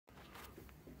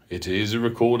It is a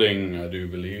recording, I do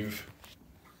believe.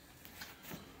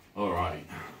 Alright,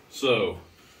 so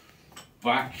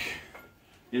back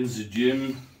in the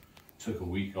gym. Took a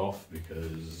week off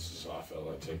because I felt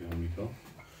like taking a week off.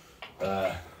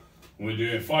 We're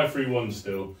doing 5-3-1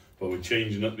 still, but we're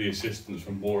changing up the assistance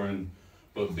from boring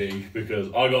but big because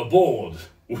I got bored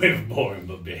with boring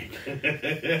but big.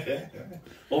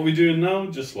 What are we doing now?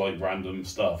 Just like random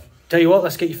stuff. Tell you what,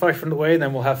 let's get you 5 from the way and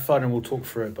then we'll have fun and we'll talk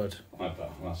through it, bud. Like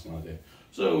that, that's an idea.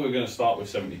 So we're going to start with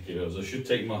 70 kilos. I should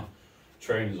take my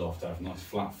trainers off to have nice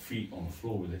flat feet on the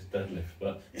floor with this deadlift,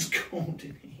 but it's cold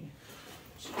in here.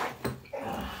 So,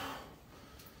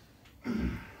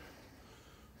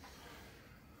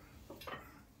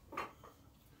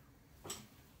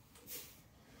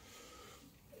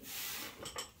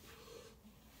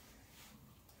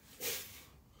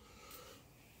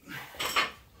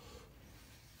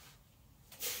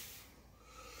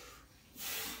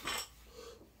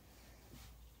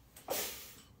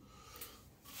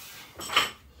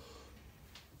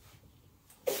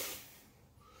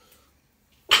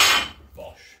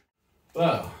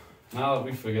 well, now that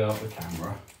we've figured out the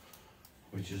camera,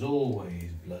 which is always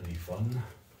bloody fun.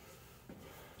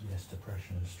 Yes,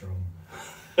 depression is strong.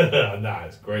 Nah,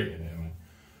 it's great in here, man.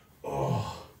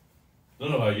 Oh, I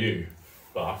don't know about you,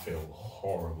 but I feel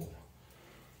horrible.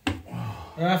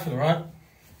 I feel alright.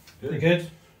 Pretty good.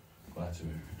 Glad to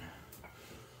move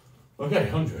it. Okay,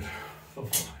 100 for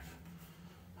 5.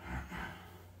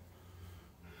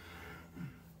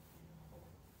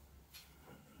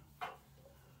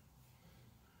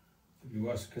 You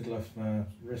guys could have left my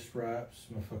wrist wraps,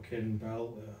 my fucking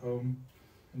belt at home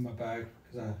in my bag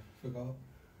because I forgot.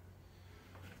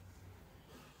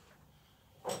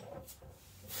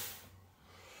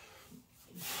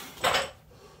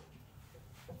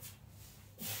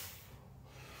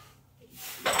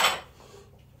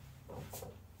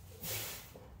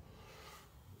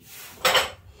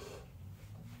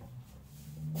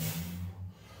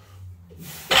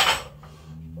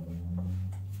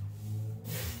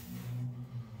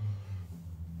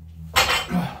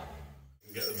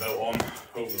 Get the belt on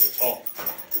over the top.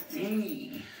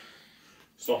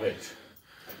 Stop it.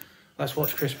 Let's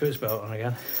watch Chris put his belt on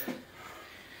again.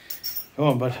 Come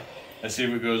on, bud. Let's see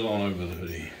what goes on over the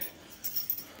hoodie.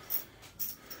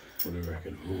 What do you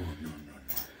reckon? Oh, no.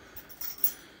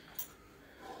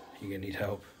 You're gonna need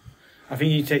help. I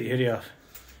think you need to take your hoodie off.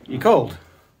 You cold?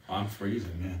 I'm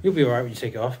freezing, yeah. You'll be alright when you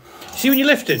take it off. See, when you're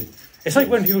lifting, it's like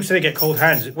when people say they get cold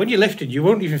hands. When you're lifting, you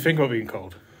won't even think about being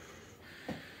cold.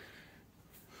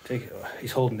 Take it.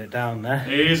 He's holding it down there.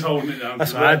 He is holding it down.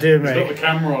 That's what I do, mate. He's got the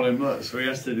camera on him, look, so he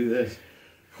has to do this.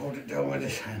 Hold it down with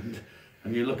his hand,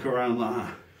 and you look around like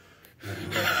that.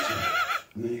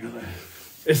 And then you go there.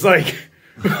 It's like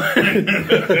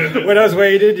when I was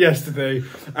weighed in yesterday,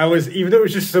 even though it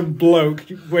was just some bloke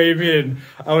weighing me in,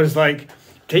 I was like,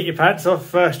 take your pants off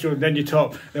first, and then your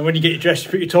top. Then when you get your dress,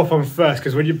 you put your top on first,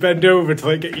 because when you bend over to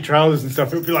like get your trousers and stuff,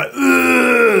 it'll be like,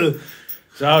 ugh!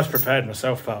 So I was prepared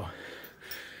myself, pal.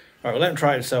 Alright, we'll let him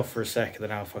try it himself for a sec, and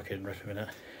then I'll fucking rip him in it.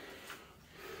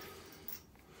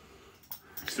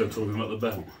 Still talking about the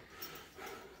belt.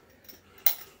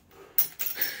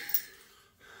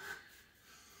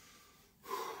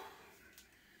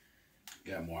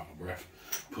 Getting more out of breath.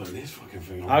 Putting this fucking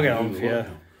thing on. I'll get on for you.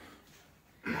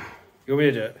 You want me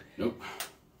to do it? Nope.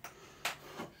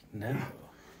 No.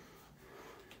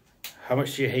 How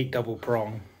much do you hate double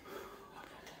prong?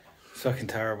 It's fucking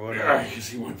terrible, isn't it? Yeah, you can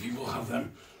see why people have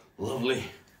them lovely.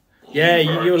 Yeah,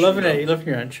 you're loving it. You're loving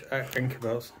your ankle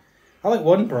belts. I like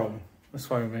one prong. That's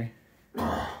fine with me.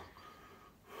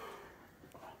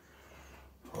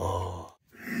 Oh.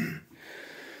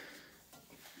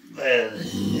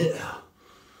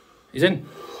 He's in.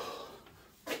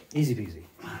 Easy peasy.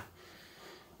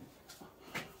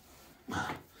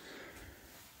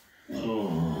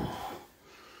 Oh.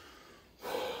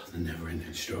 The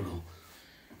never-ending struggle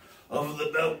of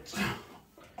the belt.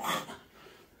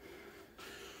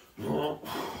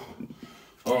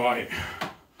 All right,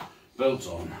 belt's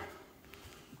on.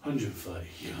 130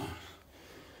 kilos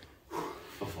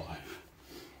for 5.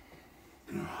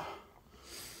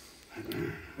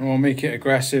 I want to make it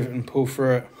aggressive and pull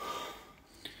through it.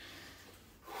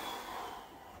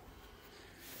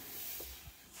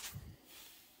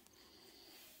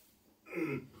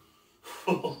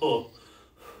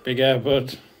 Big air,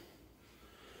 bud.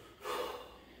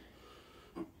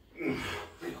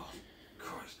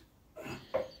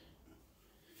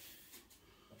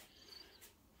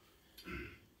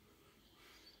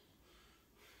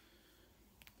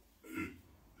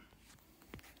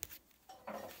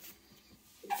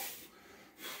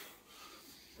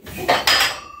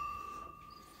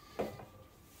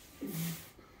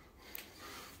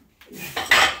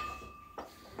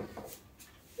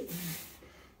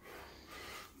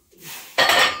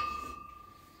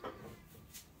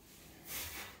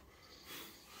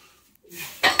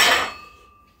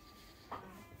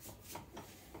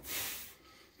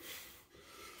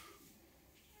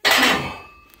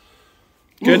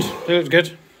 Good. It looks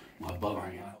good. My bum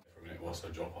hanging out for a minute whilst I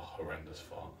drop a horrendous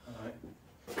fart.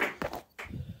 Alright.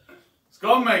 It's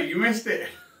gone, mate. You missed it.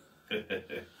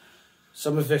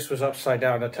 Some of this was upside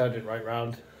down. I turned it right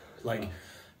round. Like,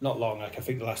 not long. Like, I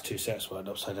think the last 2 sets weren't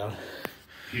upside down.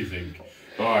 You think?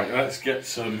 Alright, let's get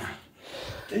some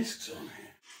discs on here.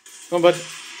 Come on, bud.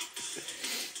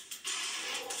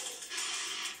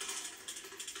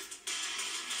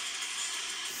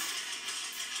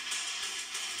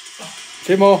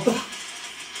 Two more.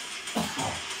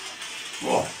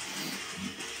 Whoa.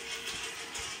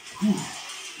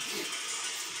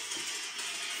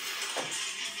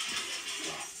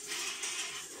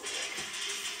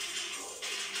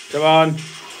 Come on.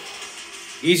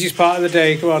 Easiest part of the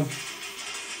day. Come on.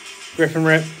 Grip and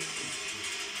rip.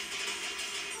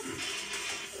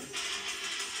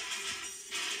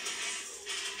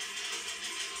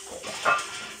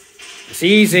 It's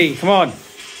easy. Come on.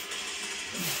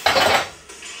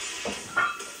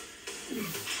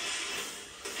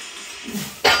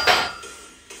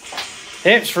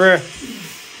 Hips through.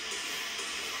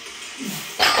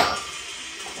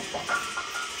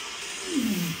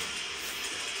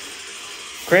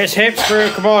 Chris, hips through.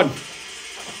 Come on.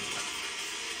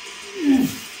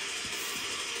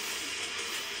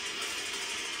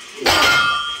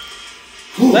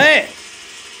 Lay it.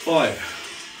 5.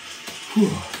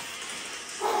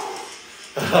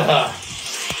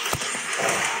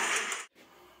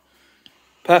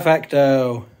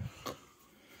 Perfecto.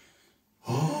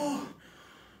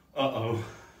 Uh-oh.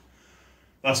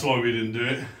 That's why we didn't do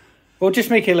it. Well, just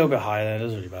make it a little bit higher then. It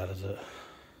doesn't really matter, does it?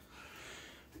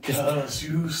 Just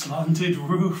you slanted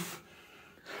roof.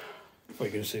 I thought you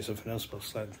were going to say something else about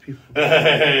slanted people.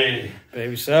 Hey!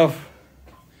 Baby self.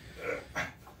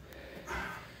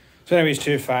 So anyways,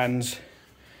 2 fans.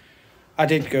 I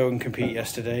did go and compete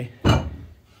yesterday.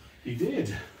 He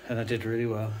did. And I did really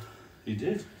well. He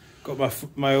did. Got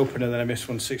my opener, then I missed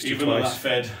 160 Even though twice. that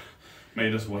Fed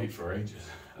made us wait for ages.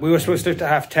 We were supposed to lift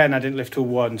at 10:30. I didn't lift till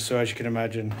 1, so as you can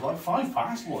imagine, Like 5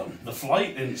 past 1. The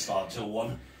flight didn't start till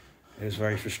 1. it was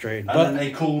very frustrating. And But then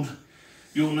they called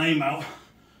your name out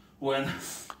when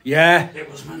yeah, it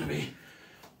was meant to be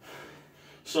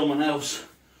someone else.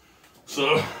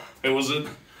 So it wasn't.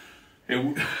 It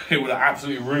would have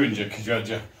absolutely ruined you because you had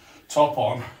your top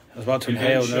on, I was about to your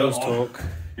inhale shirt nose on, talk.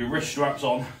 your wrist straps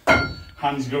on,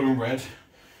 hands going red,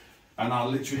 and I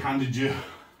literally handed you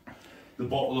the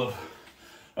bottle of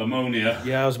ammonia.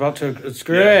 Yeah, I was about to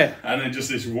screw Yeah. it. And then just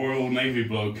this Royal Navy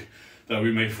bloke that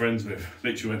we made friends with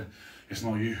literally went, "It's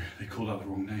not you, they called out the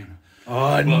wrong name."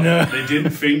 Oh But no! they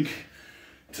didn't think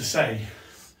to say,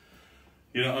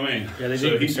 you know what I mean? Yeah, they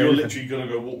so didn't say you're anything. literally going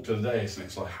to go walk to the dais and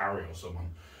it's like Harry or someone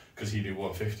because he did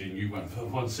 150 and you went for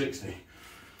 160.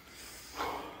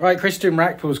 Right, Chris doing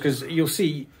rack pulls because you'll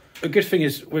see. A good thing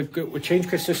is we changed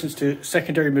Chris' assistance to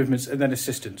secondary movements and then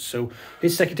assistance. So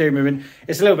his secondary movement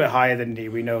is a little bit higher than me.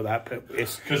 We know that, but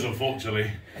Because unfortunately,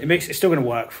 it's still going to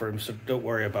work for him. So don't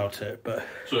worry about it. But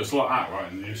so it's like that,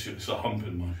 right? And it's a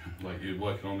humping motion, like you're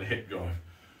working on the hip drive.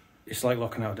 it's like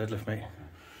locking out a deadlift, mate.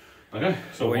 Okay,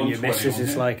 so But when you 120 misses, on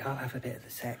it's here. like I'll have a bit of the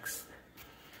sex.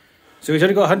 So he's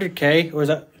only got 100k, or is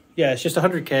that? Yeah, it's just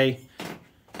 100k.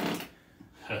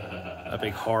 A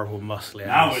big horrible muscly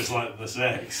Now ass. it's like the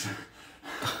sex.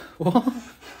 What?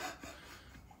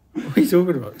 What are you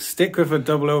talking about? Stick with a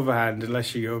double overhand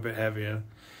unless you go a bit heavier.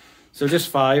 So just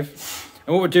 5.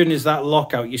 And what we're doing is that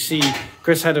lockout. You see,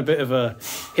 Chris had a bit of a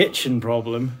hitching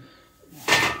problem.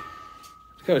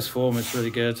 Look at his form, it's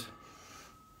really good.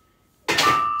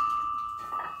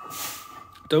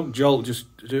 Don't jolt, just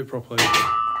do it properly.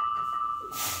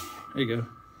 There you go.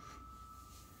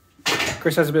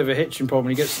 Chris has a bit of a hitching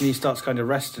problem. He starts kind of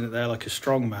resting it there like a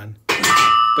strong man.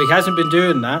 But he hasn't been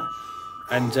doing that.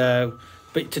 And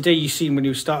but today you see when he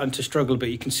was starting to struggle, but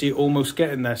you can see it almost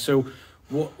getting there. So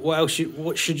what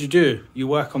should you do? You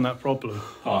work on that problem.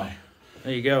 Hi.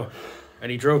 There you go. And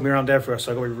he drove me around everywhere,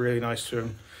 so I got to be really nice to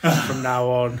him from now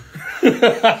on.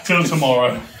 Till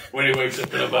tomorrow when he wakes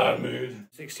up in a bad mood.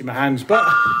 60 my hands, but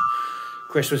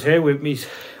Chris was here with me.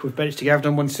 We've benched together,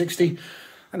 done 160,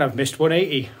 and I've missed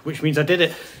 180, which means I did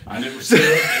it. And it was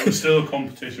still a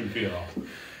competition PR.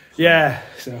 Yeah,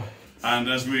 so. And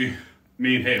as me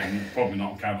and him, probably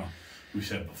not on camera, we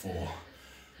said before,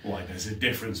 like there's a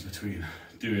difference between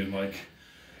doing like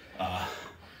a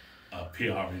PR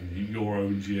in your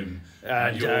own gym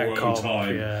at your own comp,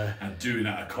 time yeah. and doing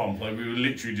at a comp. Like we were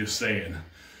literally just saying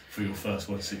for your first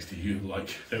 160,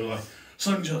 they were like,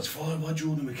 Sunshots followed by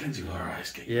Jordan McKenzie. All right,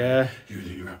 let's get Yeah. you do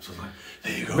your reps. I was like,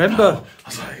 there you go. Remember? pal. I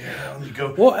was like, yeah, on you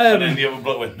go. What, and then the other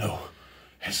bloke went, no,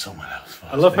 It's someone else.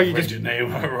 I love how you read just your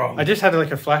name wrong. I just had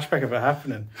like a flashback of it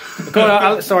happening. Go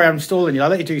on, sorry, I'm stalling you. I'll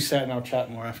let you do set and I'll chat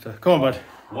more after. Come on, bud.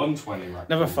 120 rack.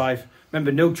 Number 5.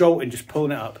 Remember, no jolting, just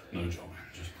pulling it up. No jolting,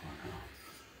 just pulling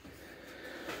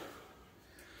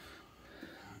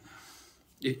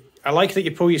it up. I like that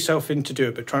you pull yourself in to do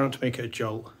it, but try not to make it a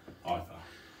jolt. I like that.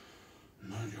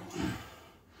 No jolting.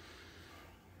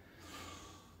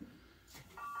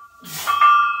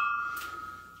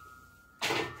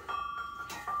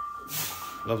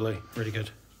 Lovely, really good.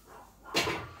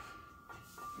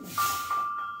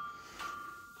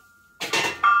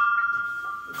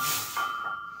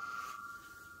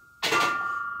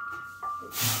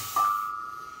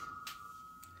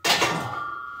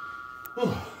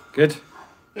 Good.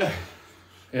 Yeah.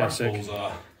 Yeah, Rack sick. balls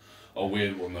are a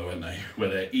weird one though, aren't they? Where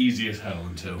they're easy as hell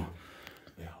until.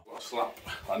 Yeah. I'll slap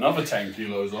another 10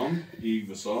 kilos on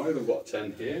either side. I've got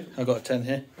 10 here. I've got a 10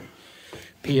 here.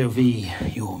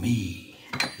 POV, you're me.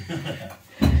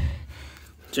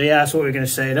 So yeah, that's what we were going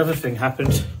to say. Another thing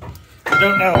happened. I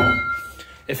don't know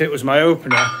if it was my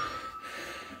opener,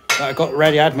 but I got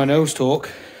ready, I had my nose talk.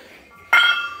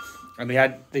 And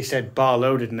they said bar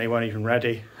loaded and they weren't even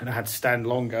ready. And I had to stand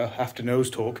longer after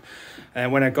nose talk.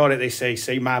 And when I got it, they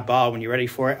say my bar when you're ready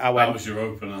for it. I went, That was your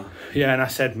opener. yeah, and I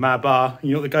said my bar.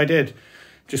 You know what the guy did?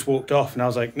 Just walked off and I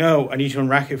was like, no, I need to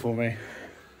unrack it for me.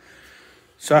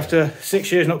 So after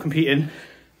 6 years not competing,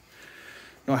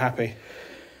 not happy.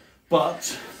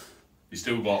 But you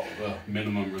still got the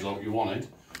minimum result you wanted.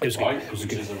 It was right, good. It was which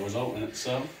good. is a result in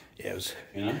itself. Yeah, it was.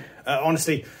 You know?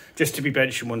 Honestly, just to be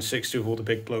benching 160 with all the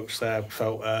big blokes there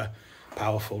felt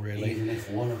powerful, really. Even if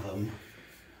one of them,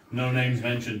 no names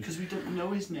mentioned, because we don't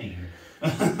know his name,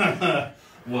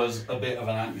 was a bit of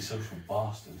an antisocial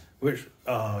bastard. Which,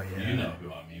 oh yeah. You know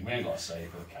who I mean. We ain't got to say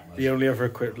it for the cameras. The only other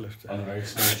equip lifter. On a very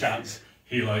small chance.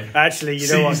 He like. Actually, you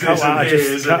know what? sees Cut this out. I and just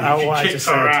hears cut and out he what I kicks just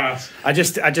our said. ass. I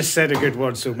just said a good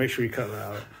one, so make sure you cut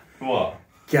that out. What?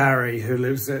 Gary, who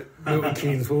lives at Milton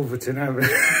Keynes, Wolverton.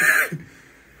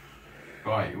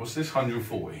 Right, what's this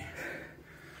 140?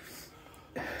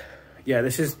 Yeah,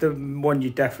 this is the one you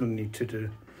definitely need to do.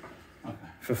 Okay.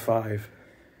 For 5.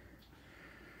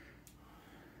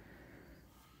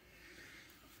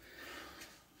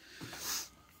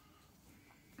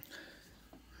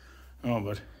 Oh,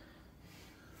 bud.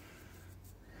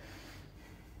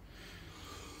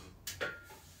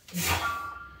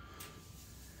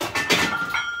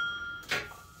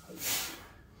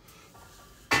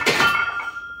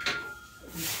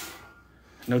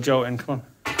 No jolting, come on.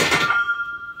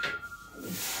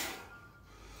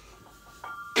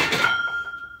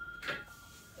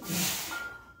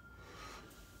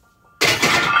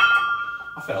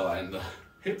 I felt that in the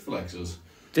hip flexors.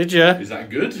 Did you? Is that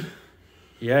good?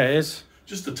 Yeah, it is.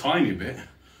 Just a tiny bit.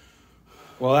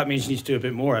 Well, that means you need to do a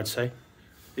bit more, I'd say.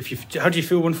 How do you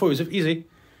feel 140? Was it easy?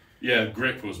 Yeah,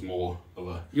 grip was more of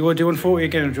a... You want to do 140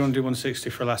 again, or do you want to do 160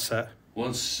 for a last set?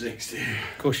 160. Of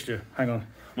course you do. Hang on.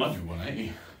 Might be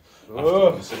 180.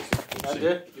 Oh, After 160. We'll see.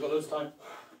 You got loads of time.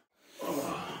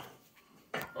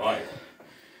 Right.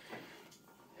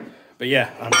 But yeah,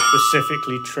 I'm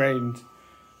specifically trained.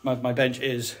 My bench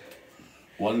is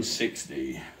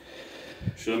 160.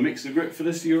 Should I mix the grip for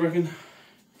this, do you reckon?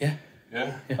 yeah.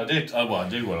 Yeah? I did. Well, I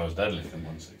did when I was deadlifting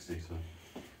 160, so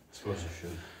I suppose I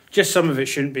should. Just some of it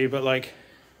shouldn't be, but like,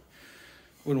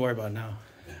 wouldn't worry about it now.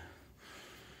 Yeah.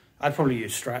 I'd probably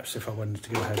use straps if I wanted to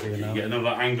go heavier now. Get another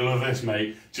angle of this,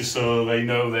 mate, just so they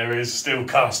know there is still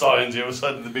cast irons here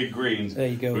beside the big greens. There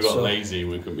you go. We got So lazy,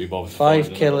 we couldn't be bothered.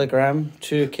 5 kilogram,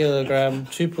 2 kilogram,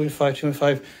 2.5,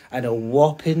 2.5, and a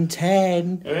whopping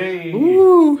 10. Hey!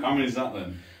 Woo! How many is that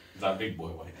then? Is that big boy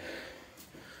weight?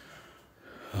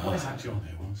 What is actually on here?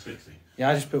 160? Yeah,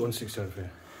 I just put 160 over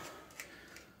here.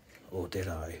 Or did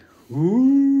I?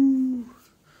 Ooh.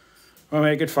 Well,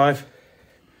 mate, good 5.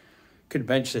 Could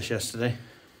bench this yesterday.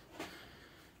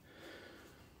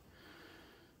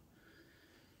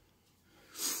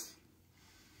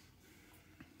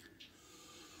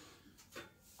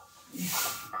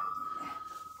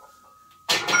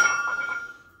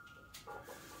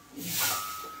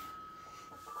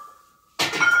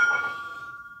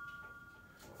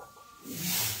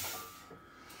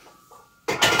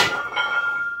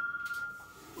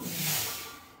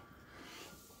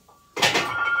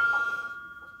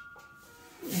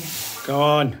 Go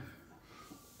on.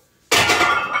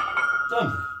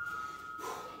 Done.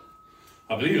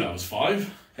 I believe that was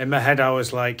 5. In my head, I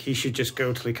was like, he should just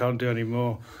go till he can't do any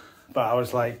more. But I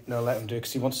was like, no, let him do it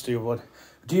because he wants to do one.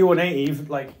 Do you 180,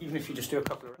 even if you just do a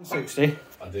couple of 160?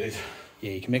 I did.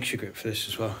 Yeah, you can mix your grip for this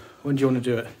as well. When do you want to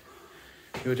do it?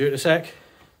 You want to do it in a sec?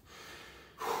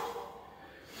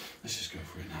 Let's just go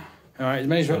for it now. All right, as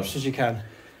many reps as you can.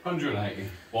 180.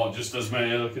 What, just as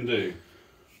many as I can do?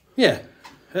 Yeah,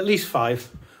 at least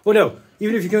 5. Well, no,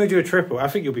 even if you're going to do a triple, I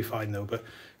think you'll be fine though. But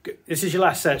this is your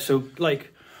last set, so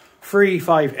like 3,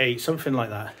 5, 8, something like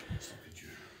that.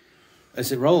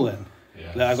 Is it roll then?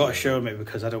 Yeah. Like, I got to show them it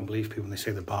because I don't believe people when they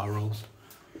say the bar rolls.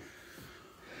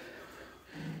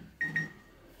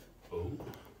 Oh.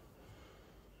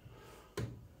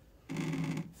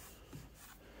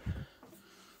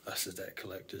 That's the debt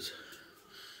collectors.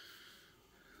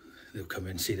 They'll come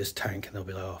in, see this tank, and they'll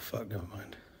be like, oh, fuck, never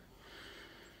mind.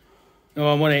 No,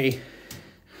 I'm 180.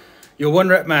 Your 1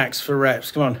 rep max for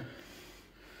reps. Come on.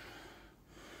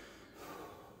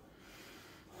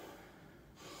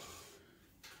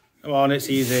 Come on, it's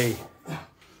easy.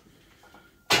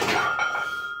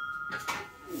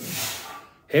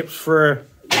 Hips for...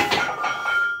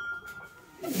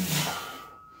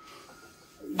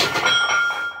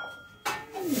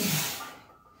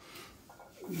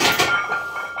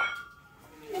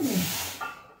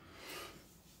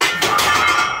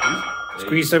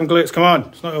 Squeeze them glutes, come on,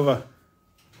 it's not over.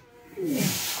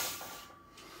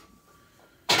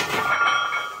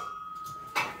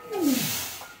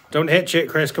 Don't hitch it,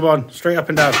 Chris, come on, straight up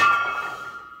and down.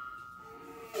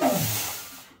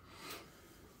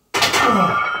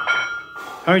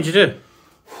 How many did you do?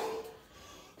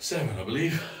 7, I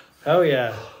believe. Oh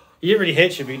yeah. You didn't really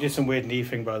hitch it, but you did some weird knee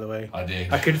thing, by the way. I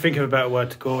did. I couldn't think of a better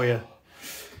word to call you.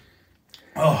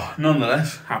 Oh,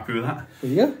 nonetheless, happy with that.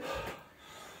 Yeah.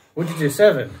 What did you do,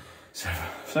 7?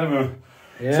 7.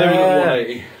 Yeah. 7 at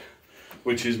 180,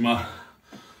 which is my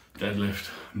deadlift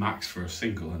max for a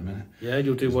single in a minute. Yeah,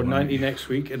 you'll do 190 next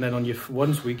week, and then on your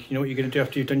ones week, you know what you're going to do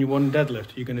after you've done your 1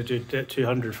 deadlift? You're going to do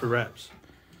 200 for reps.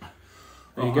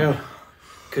 There you go.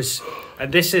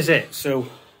 And this is it. So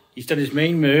he's done his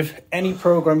main move. Any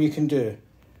program you can do.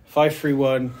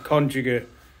 5-3-1, conjugate,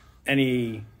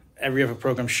 every other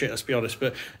program shit, let's be honest.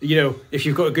 But, you know, if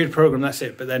you've got a good program, that's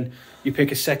it. But then you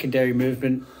pick a secondary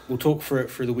movement. We'll talk for it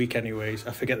through the week anyways.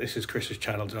 I forget this is Chris's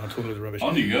channel, and I'm talking all the rubbish.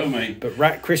 On you go, mate.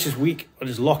 But Chris is weak on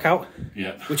his lockout.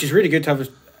 Yeah. Which is really good to have.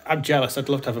 I'm jealous. I'd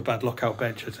love to have a bad lockout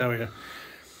bench, I tell you.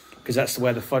 Because that's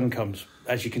where the fun comes.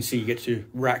 As you can see, you get to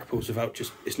rack pulls without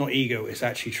just... It's not ego, it's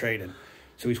actually training.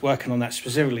 So he's working on that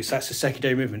specifically. So that's the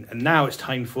secondary movement. And now it's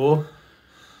time for...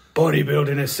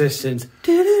 bodybuilding assistance.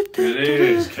 It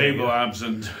is. Cable abs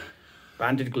and...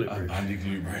 banded glute bridge. Banded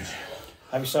glute bridge.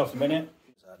 Have yourself a minute.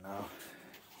 What's that now?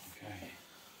 Okay.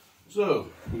 So,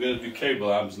 we're going to do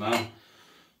cable abs now,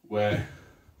 where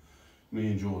me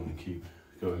and Jordan keep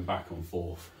going back and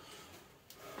forth.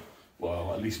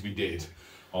 Well, at least we did,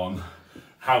 on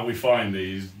how we find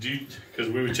these. Because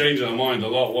we were changing our mind a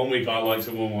lot. 1 week I liked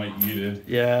it, 1 week you did.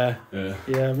 Yeah. Yeah.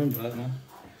 Yeah, I remember that now.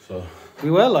 So...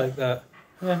 we were like that.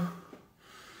 Yeah.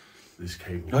 This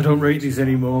cable. I don't rate these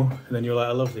anymore. And then you're like,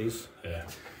 I love these. Yeah.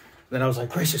 Then I was like,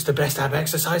 Chris, it's the best ab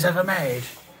exercise ever made.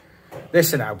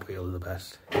 This and ab wheel are the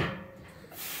best.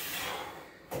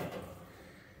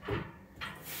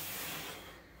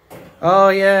 Oh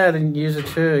yeah, then use it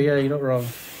too. Yeah, you're not wrong.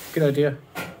 Good idea.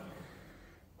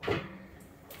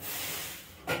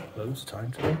 Loads of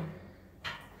time today.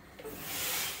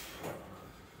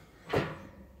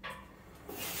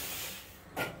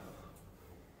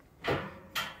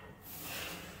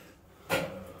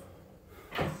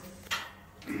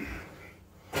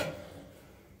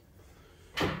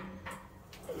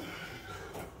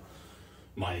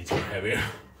 Might need to be heavier.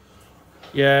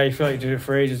 Yeah, you feel like you did it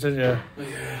for ages, didn't you?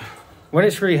 Yeah. When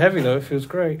it's really heavy though, it feels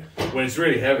great. When it's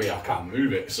really heavy, I can't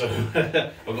move it, so I've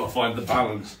got to find the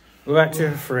balance. We're back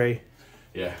to 3.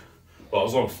 Yeah. Well, I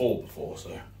was on a 4 before,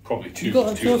 so probably 2. You got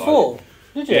up to a 4?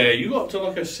 Did you? Yeah, you got up to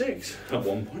like a 6 at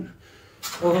one point.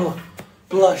 Oh,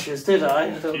 blushes, did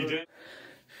I? You did?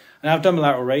 And I've done my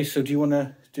lateral raise, so do you want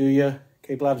to do your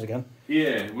cable abs again?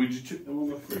 Yeah, we just took them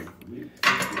all through. Yeah.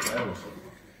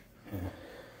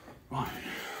 Right.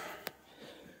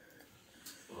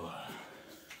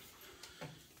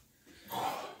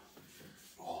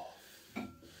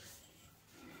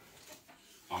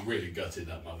 I'm really gutted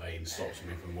that my vein stops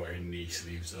me from wearing knee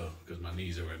sleeves though, because my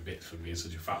knees are in bits for being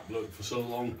such a fat bloke for so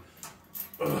long.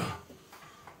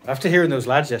 After hearing those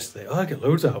lads yesterday, I get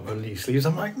loads out of my knee sleeves.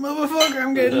 I'm like, motherfucker,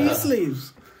 I'm getting knee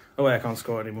sleeves. Oh wait, I can't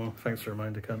squat anymore. Thanks for the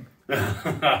reminder, cunt.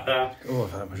 Oh,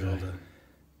 I've hurt my shoulder.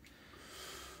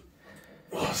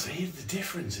 Oh, see, the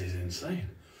difference is insane.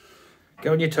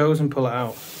 Get on your toes and pull it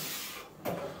out.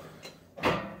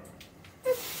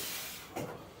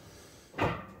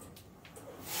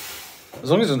 As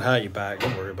long as it doesn't hurt your back,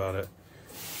 don't worry about it.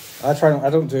 I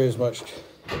don't do as much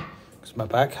because my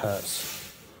back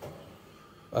hurts.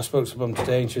 I spoke to Mum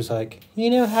today and she was like, you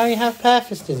know how you have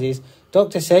Purpose disease?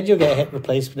 Doctor said you'll get a hip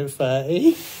replacement at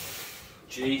 30.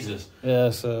 Jesus. Yeah,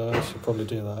 so I should probably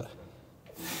do that.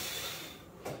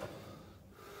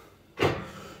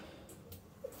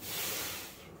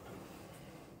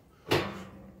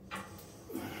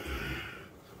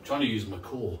 Trying to use my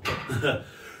core. I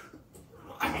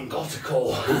haven't got a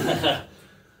core.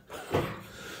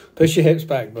 Push your hips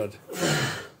back, bud.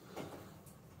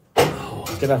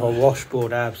 He's going to have a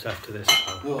washboard abs after this.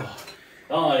 Oh,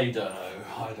 I don't know.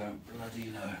 I don't bloody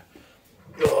know.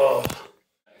 Oh.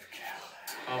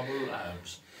 Carb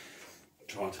abs.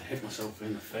 Trying to hit myself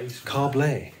in the face.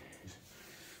 Carblay.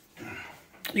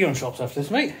 You on shops after this,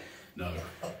 mate? No.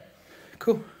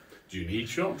 Cool. Do you need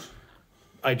shots?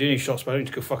 I do need shots, but I don't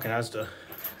need to go fucking Asda.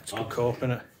 It's a good co-op,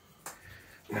 innit?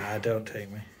 Nah, don't take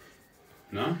me.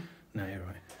 No? No, you're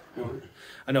right. Alright.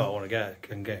 I know I want to get it.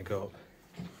 Can get a co-op.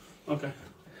 Okay.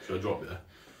 Should I drop it there?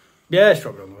 Yeah, let's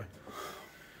drop it on the way.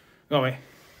 Go on, mate.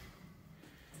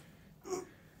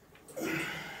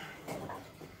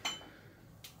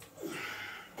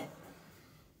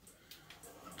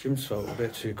 Jim's felt a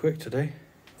bit too quick today.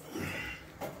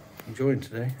 Enjoying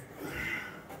today.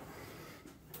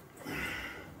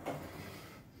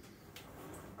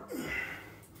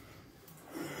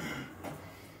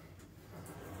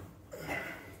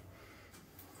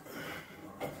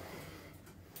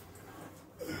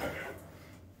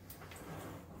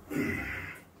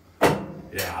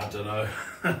 Yeah, I don't know.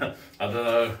 I don't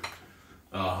know.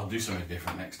 Oh, I'll do something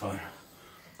different next time.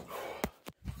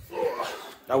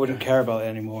 I wouldn't care about it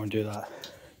anymore and do that.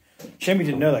 Shame you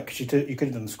didn't know that, because you could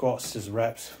have done the squats as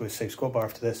reps with safe squat bar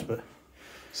after this, but...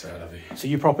 So heavy. So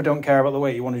you proper don't care about the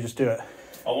weight, you want to just do it?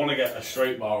 I want to get a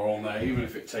straight bar on there, even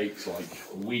if it takes like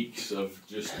weeks of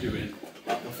just doing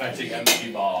a pathetic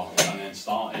empty bar and then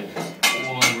starting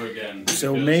all over again.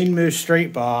 So main move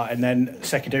straight bar and then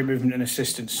secondary movement and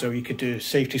assistance. So you could do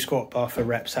safety squat bar for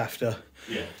reps after.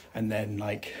 Yeah. And then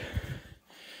like,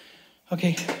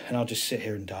 okay, and I'll just sit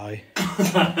here and die.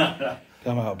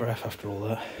 I'm out of breath after all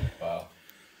that. Wow.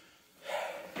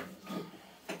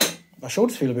 My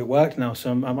shoulders feel a bit worked now, so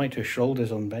I might do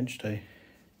shoulders on bench day.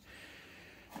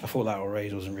 I thought lateral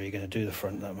raise wasn't really going to do the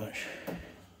front that much.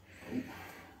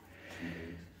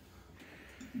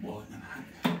 What in the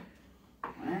heck?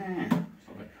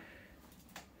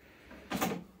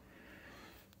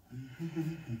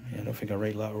 Yeah, I don't think I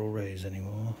rate lateral raise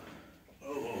anymore.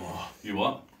 Oh, you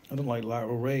what? I don't like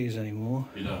lateral raise anymore.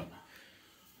 You don't?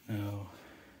 No.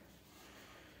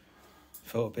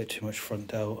 Felt a bit too much front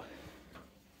delt.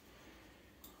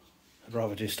 I'd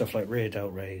rather do stuff like rear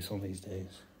delt raise on these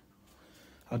days.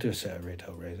 I'll do a set of rear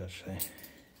delt raise actually.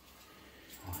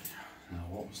 Oh, yeah. Now,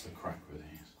 what was the crack with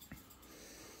these?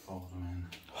 Fold them in.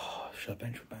 Oh, should I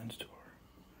bench with bands to her?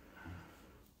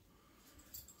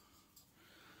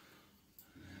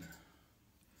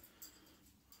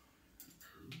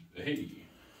 Hey.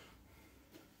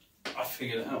 I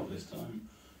figured it out this time.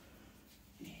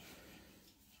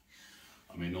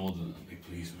 I'm inordinately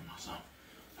pleased with myself.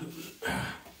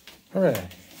 Hooray.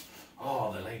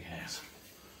 Oh, the leg hairs.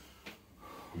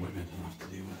 Women don't have to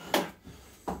deal with that.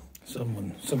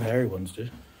 Some hairy ones do.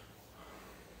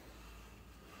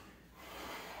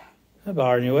 A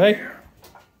bar in your way.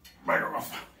 Bugger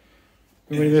off.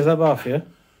 You want to move that bar for you?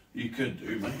 You could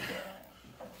do, mate.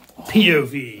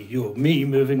 POV, you're me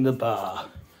moving the bar.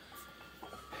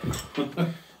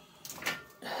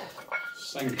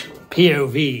 Thank you.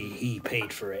 POV, he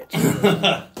paid for it.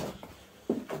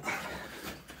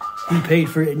 He paid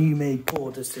for it and you made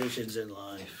poor decisions in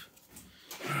life.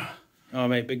 Oh,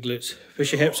 mate, big glutes.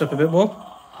 Push your hips up a bit more.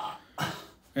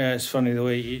 Yeah, it's funny the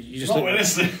way you just Not look...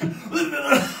 listening.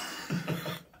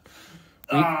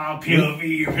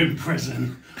 POV, you're in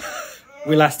prison.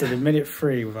 We lasted a minute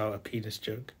 3 without a penis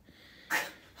joke.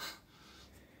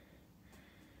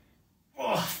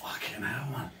 Oh, fucking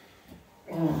hell,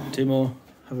 man. 2 more.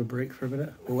 Have a break for a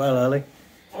minute. We're well early.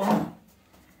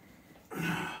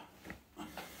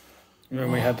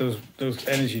 When we had those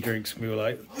energy drinks, we were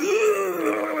like...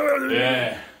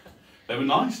 Yeah. They were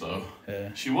nice, though.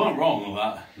 Yeah. She weren't wrong on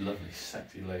that lovely,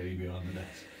 sexy lady behind the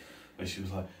desk. But she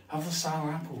was like, have the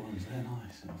sour apple ones, they're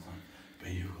nice. And I was like,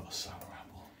 but you've got a sour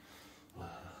apple.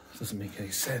 Doesn't make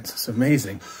any sense. It's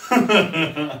amazing. Telling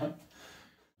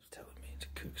me to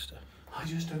cook stuff. I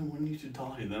just don't want you to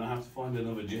die, and then I have to find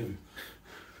another gym.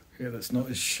 Yeah, that's not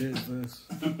as shit as this.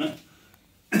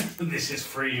 This is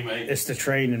free, mate. It's the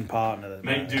training partner that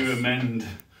Make do amend.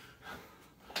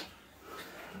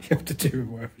 You have to do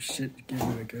whatever shit you give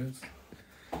it, I guess.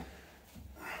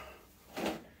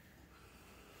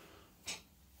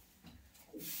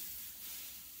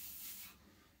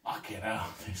 Fucking hell,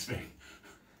 this thing.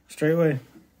 Straight away.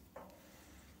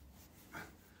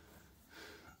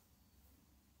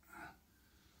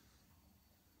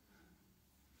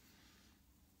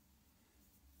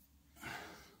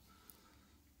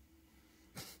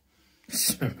 I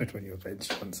just remembered when you were bench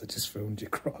once, I just filmed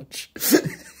your crotch. Just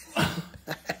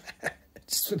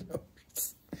for no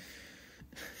reason.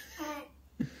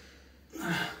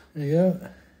 There you go.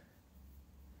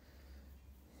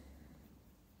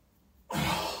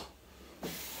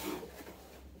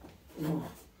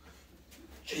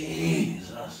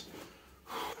 Jesus.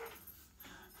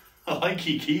 I like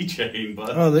your keychain, but...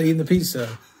 Oh, they're eating the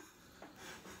pizza.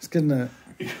 It's good, isn't it?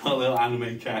 You got a little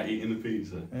anime cat eating the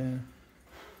pizza. Yeah.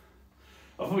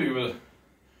 I thought you were...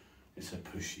 It's a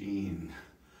pusheen.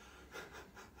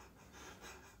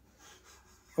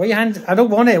 Why your hand? I don't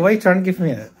want it. Why are you trying to give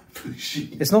me it?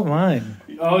 Pusheen. It's not mine.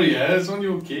 Oh yeah, it's on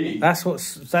your key. That's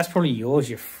probably yours,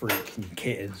 you freaking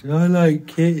kittens. I like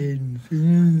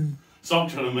kittens.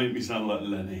 Stop trying to make me sound like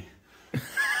Lenny.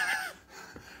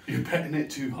 You're petting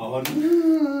it too hard.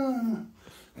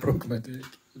 Broke my dick.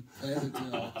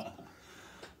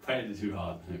 Petting it too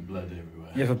hard and it bled everywhere.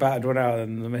 You ever battered one out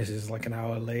and the missus like an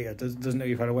hour later doesn't know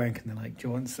you've had a wank and they're like, do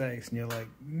you want sex? And you're like,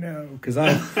 no, because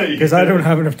I don't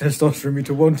have enough testosterone in me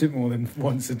to want it more than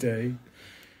once a day.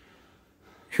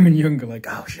 When you're younger, like,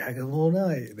 oh, shag them all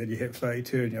night. Then you hit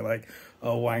 32 and you're like,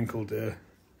 oh, wank will do.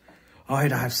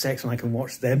 I'd have sex when I can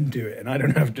watch them do it and I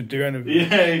don't have to do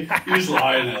anything. Yeah, you're just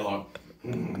lying there like,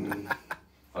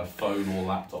 my phone or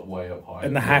laptop way up high.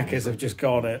 And the hackers have just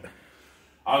got it.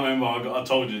 I remember I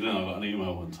told you, didn't I? I got an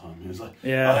email one time. He was like,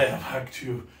 yeah. I have hacked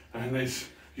you and it's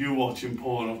you watching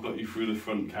porn. I've got you through the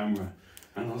front camera.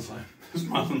 And I was like, this is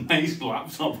my mate's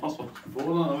laptop. I was watching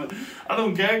porn. I went, I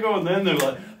don't care, go on then. They're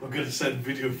like, we're going to send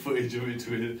video footage of it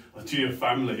to your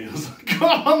family. I was like, go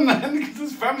on then, because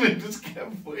this family just get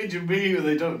footage of me who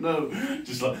they don't know.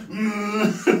 Just like,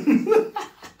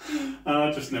 and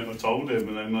I just never told him.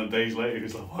 And then like, days later, he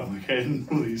was like, why am I getting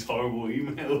all these horrible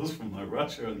emails from like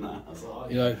Russia and that? I was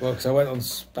like, you're like, well, because I went on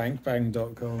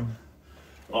spankbang.com.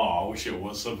 oh, I wish it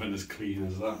was something as clean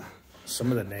as that.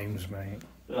 Some of the names, mate.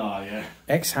 Oh, yeah.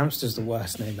 Ex-hamster's the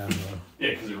worst name ever. Yeah,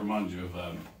 because it reminds you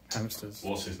of... hamsters.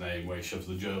 What's his name, where he shoves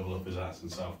the gerbil up his ass in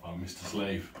South Park, Mr.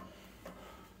 Slave.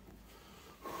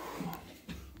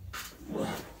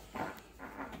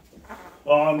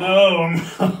 Oh,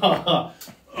 no!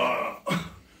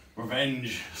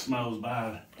 Revenge smells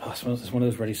bad. Oh, it smells, it's one of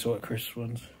those ready sorted crisp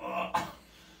ones.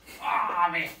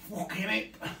 They fucking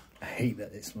it. I hate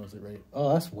that it smells like ready.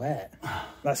 Oh, that's wet.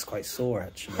 That's quite sore,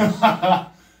 actually.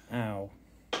 Ow.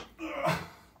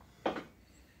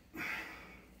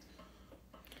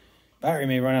 Battery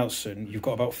may run out soon. You've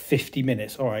got about 50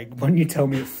 minutes. All right, when you tell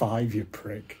me at 5, you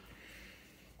prick.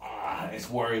 It's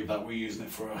worried that we're using it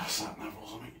for a sat nav or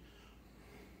something.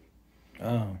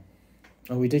 Oh.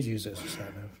 Oh, we did use it as a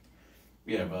sat nav.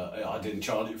 Yeah, but I didn't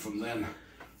charge it from then.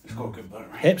 It's got a good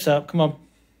battery. Hips up, come on.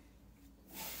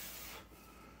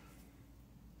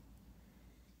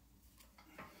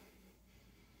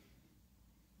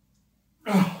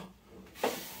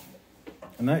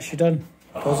 And that's you done.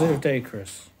 Positive day,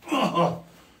 Chris.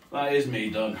 That is me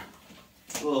done.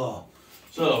 So,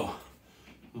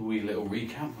 a wee little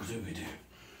recap. What did we do?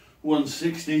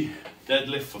 160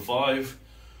 deadlift for 5.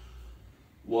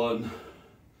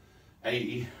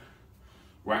 180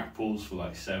 rack pulls for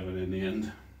like 7 in the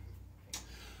end.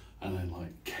 And then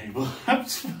like cable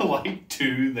ups for like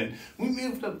 2. Then we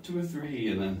moved up to a 3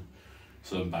 and then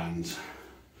some bands.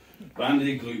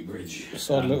 Banded glute bridge.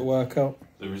 Solid little workout.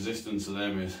 The resistance of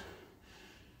them is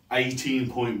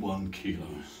 18.1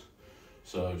 kilos.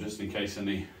 So just in case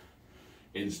any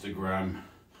Instagram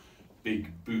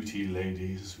big booty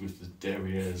ladies with the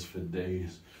derrieres for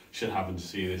days should happen to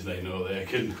see this, they know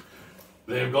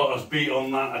they've got us beat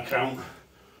on that account.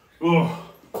 Oh,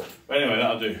 anyway,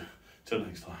 that'll do. Till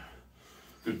next time.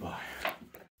 Goodbye.